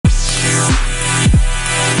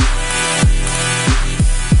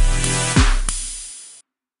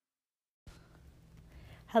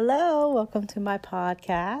Hello, welcome to my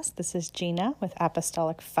podcast. This is Gina with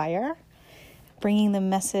Apostolic Fire, bringing the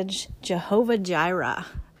message Jehovah Jireh.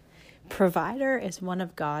 Provider is one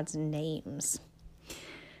of God's names.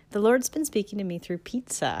 The Lord's been speaking to me through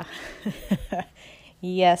pizza.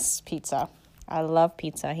 Yes, pizza. I love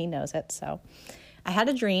pizza. He knows it. So I had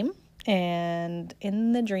a dream, and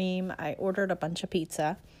in the dream, I ordered a bunch of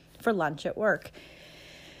pizza for lunch at work.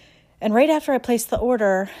 And right after I placed the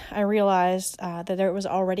order, I realized that there was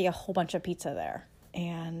already a whole bunch of pizza there.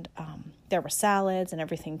 And there were salads and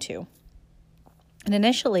everything too. And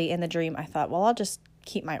initially in the dream, I thought, well, I'll just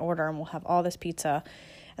keep my order and we'll have all this pizza.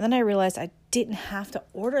 And then I realized I didn't have to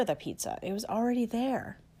order the pizza. It was already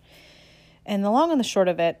there. And the long and the short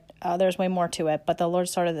of it, there's way more to it. But the Lord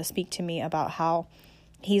started to speak to me about how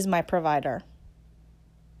He's my provider.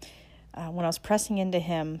 When I was pressing into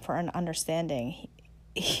Him for an understanding,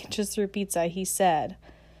 just through pizza, He said,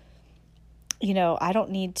 I don't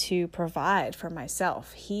need to provide for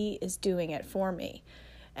myself. He is doing it for me.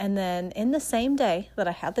 And then in the same day that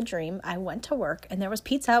I had the dream, I went to work and there was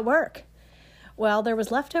pizza at work. Well, there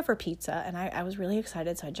was leftover pizza and I was really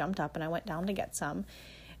excited. So I jumped up and I went down to get some.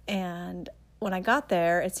 And when I got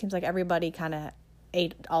there, it seems like everybody kind of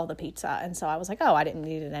ate all the pizza. And so I was like, oh, I didn't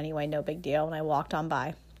need it anyway. No big deal. And I walked on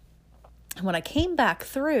by. And when I came back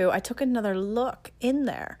through, I took another look in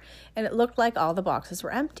there and it looked like all the boxes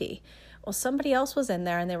were empty. Well, somebody else was in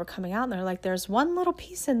there and they were coming out and they're like, there's one little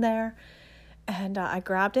piece in there. And I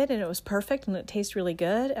grabbed it and it was perfect and it tasted really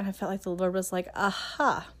good. And I felt like the Lord was like,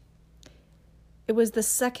 aha. It was the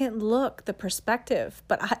second look, the perspective,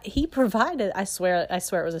 but He provided. I swear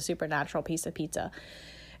it was a supernatural piece of pizza.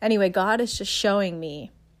 Anyway, God is just showing me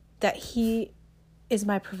that He is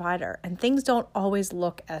my provider, and things don't always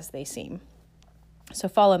look as they seem. So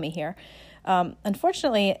follow me here.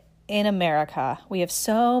 Unfortunately, in America, we have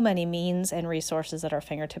so many means and resources at our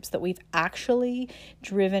fingertips that we've actually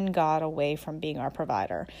driven God away from being our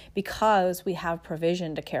provider because we have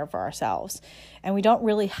provision to care for ourselves. And we don't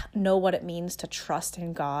really know what it means to trust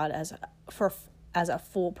in God as a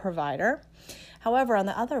full provider. However, on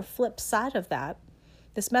the other flip side of that,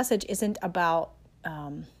 this message isn't about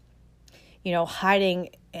hiding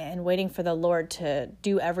and waiting for the Lord to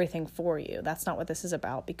do everything for you. That's not what this is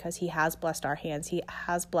about, because He has blessed our hands. He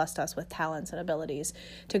has blessed us with talents and abilities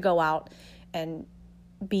to go out and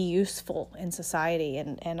be useful in society.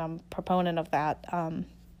 And I'm a proponent of that.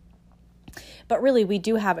 But really, we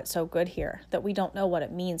do have it so good here that we don't know what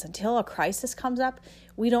it means. Until a crisis comes up,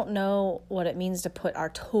 we don't know what it means to put our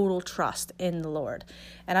total trust in the Lord.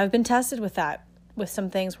 And I've been tested with that, with some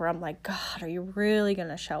things where I'm like, God, are you really going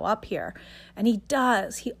to show up here? And He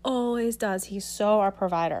does. He always does. He's so our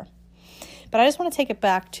provider. But I just want to take it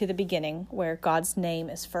back to the beginning where God's name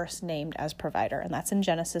is first named as provider. And that's in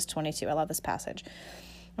Genesis 22. I love this passage.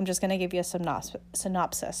 I'm just going to give you a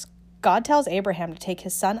synopsis. God tells Abraham to take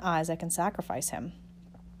his son Isaac and sacrifice him.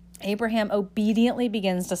 Abraham obediently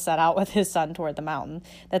begins to set out with his son toward the mountain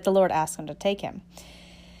that the Lord asked him to take him.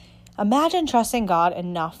 Imagine trusting God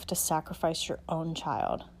enough to sacrifice your own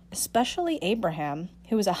child, especially Abraham,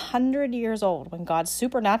 who was 100 years old when God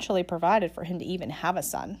supernaturally provided for him to even have a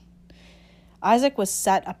son. Isaac was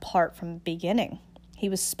set apart from the beginning. He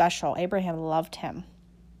was special. Abraham loved him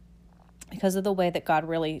because of the way that God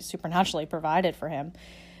really supernaturally provided for him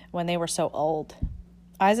when they were so old.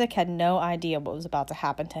 Isaac had no idea what was about to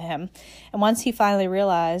happen to him. And once he finally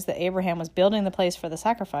realized that Abraham was building the place for the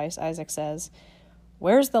sacrifice, Isaac says,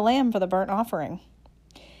 "Where's the lamb for the burnt offering?"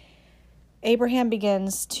 Abraham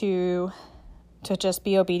begins to just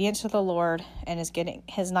be obedient to the Lord and is getting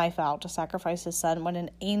his knife out to sacrifice his son when an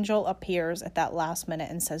angel appears at that last minute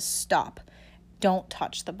and says, "Stop, don't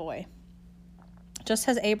touch the boy." Just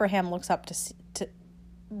as Abraham looks up to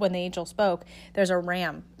when the angel spoke, there's a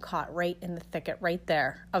ram caught right in the thicket right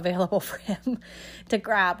there, available for him to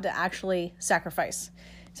grab to actually sacrifice.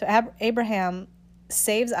 So Abraham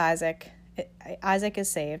saves Isaac. Isaac is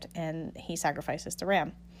saved, and he sacrifices the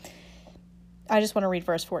ram. I just want to read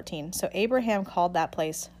verse 14. So Abraham called that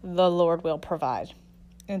place, "The Lord will provide."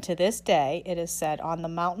 And to this day, it is said, "On the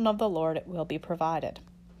mountain of the Lord it will be provided."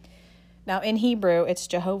 Now, in Hebrew, it's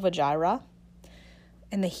Jehovah Jireh.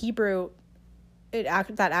 In the Hebrew,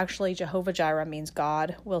 that actually Jehovah Jireh means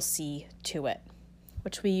God will see to it,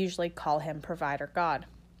 which we usually call Him Provider God.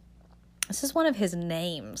 This is one of His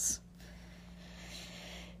names.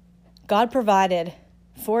 God provided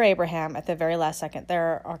for Abraham at the very last second.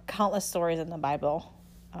 There are countless stories in the Bible,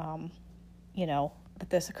 that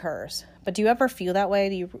this occurs. But do you ever feel that way?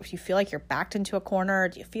 Do you feel like you're backed into a corner?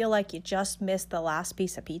 Do you feel like you just missed the last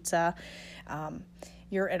piece of pizza?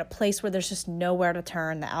 you're in a place where there's just nowhere to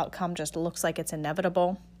turn. The outcome just looks like it's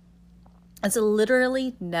inevitable. It's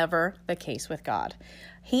literally never the case with God.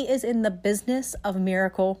 He is in the business of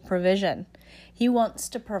miracle provision. He wants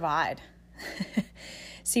to provide.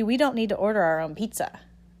 See, we don't need to order our own pizza.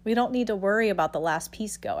 We don't need to worry about the last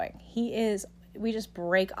piece going. We just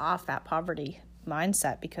break off that poverty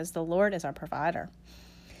mindset because the Lord is our provider.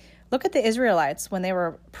 Look at the Israelites when they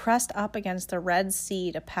were pressed up against the Red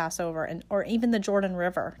Sea to pass over, or even the Jordan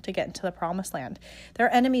River to get into the Promised Land.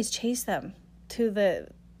 Their enemies chased them to the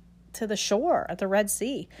shore at the Red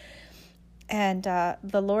Sea. And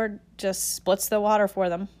the Lord just splits the water for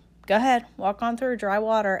them. Go ahead, walk on through dry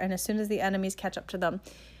water. And as soon as the enemies catch up to them,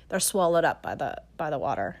 they're swallowed up by the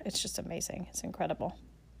water. It's just amazing. It's incredible.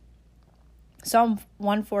 Psalm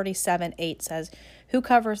 147:8 says, "Who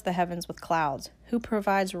covers the heavens with clouds? Who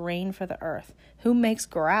provides rain for the earth? Who makes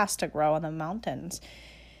grass to grow on the mountains?"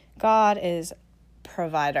 God is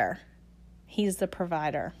provider. He's the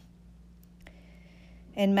provider.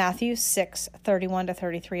 In Matthew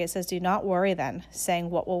 6:31-33, it says, "Do not worry then,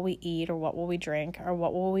 saying, what will we eat, or what will we drink, or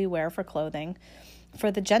what will we wear for clothing?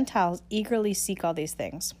 For the Gentiles eagerly seek all these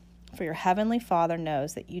things. For your heavenly Father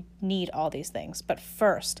knows that you need all these things. But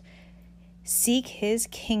first, seek his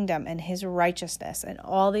kingdom and his righteousness, and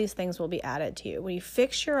all these things will be added to you." When you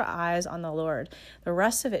fix your eyes on the Lord, the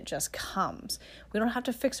rest of it just comes. We don't have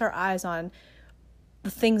to fix our eyes on the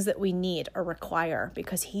things that we need or require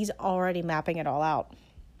because he's already mapping it all out.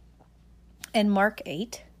 In Mark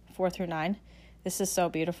 8:4-9, this is so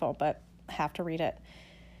beautiful, but I have to read it.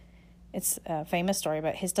 It's a famous story,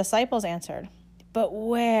 but his disciples answered, "But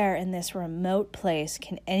where in this remote place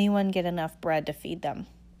can anyone get enough bread to feed them?"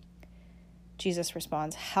 Jesus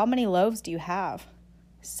responds, "How many loaves do you have?"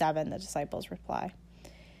 7, the disciples reply.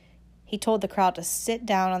 He told the crowd to sit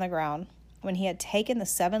down on the ground. When he had taken the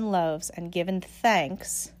 7 loaves and given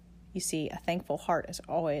thanks, you see, a thankful heart is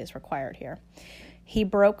always required here. He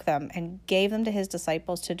broke them and gave them to his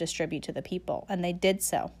disciples to distribute to the people, and they did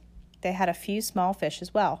so. They had a few small fish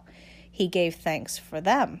as well. He gave thanks for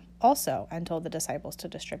them also and told the disciples to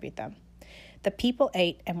distribute them. The people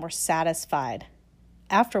ate and were satisfied.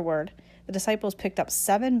 Afterward, the disciples picked up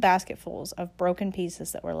 7 basketfuls of broken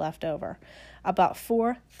pieces that were left over. About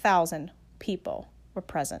 4,000 people were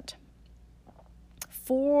present.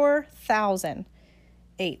 4,000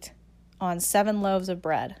 ate on 7 loaves of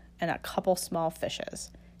bread and a couple small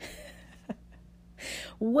fishes.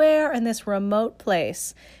 Where in this remote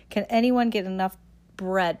place can anyone get enough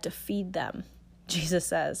bread to feed them? Jesus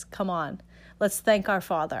says, come on, let's thank our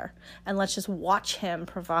Father and let's just watch him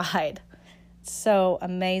provide. So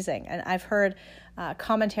amazing. And I've heard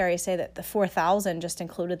commentaries say that the 4,000 just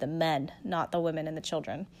included the men, not the women and the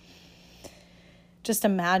children. Just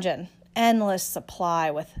imagine endless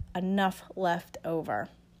supply with enough left over.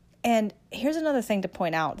 And here's another thing to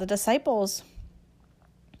point out. The disciples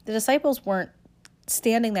weren't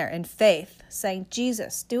standing there in faith saying,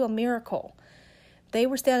 Jesus, do a miracle. They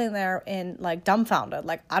were standing there in dumbfounded,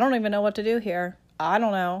 I don't even know what to do here. I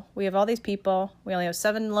don't know. We have all these people. We only have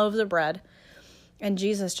 7 loaves of bread. And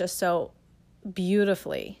Jesus just so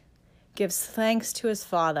beautifully gives thanks to his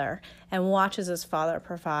Father and watches his Father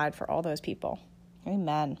provide for all those people.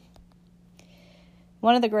 Amen.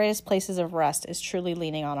 One of the greatest places of rest is truly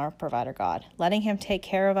leaning on our provider God, letting him take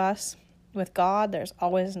care of us. With God, there's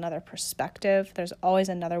always another perspective. There's always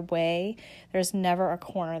another way. There's never a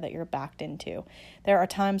corner that you're backed into. There are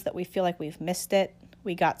times that we feel like we've missed it.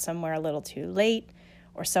 We got somewhere a little too late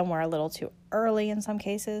or somewhere a little too early in some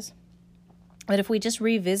cases. But if we just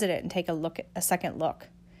revisit it and take a second look,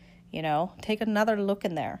 take another look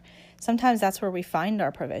in there, sometimes that's where we find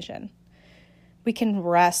our provision. We can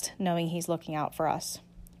rest knowing he's looking out for us.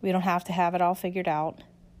 We don't have to have it all figured out.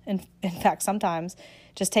 In fact, sometimes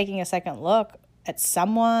just taking a second look at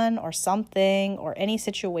someone or something or any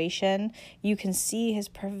situation, you can see his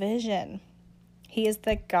provision. He is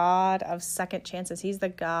the God of second chances. He's the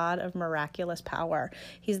God of miraculous power.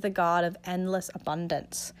 He's the God of endless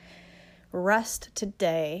abundance. Rest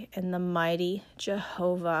today in the mighty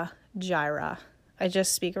Jehovah Jireh. I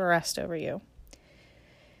just speak rest over you.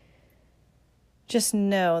 Just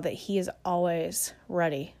know that he is always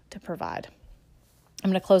ready to provide. I'm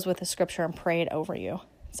going to close with a scripture and pray it over you.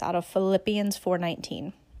 It's out of Philippians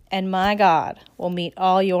 4:19. And my God will meet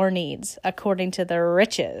all your needs according to the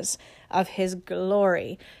riches of his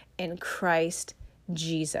glory in Christ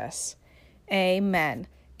Jesus. Amen.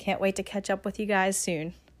 Can't wait to catch up with you guys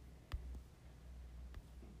soon.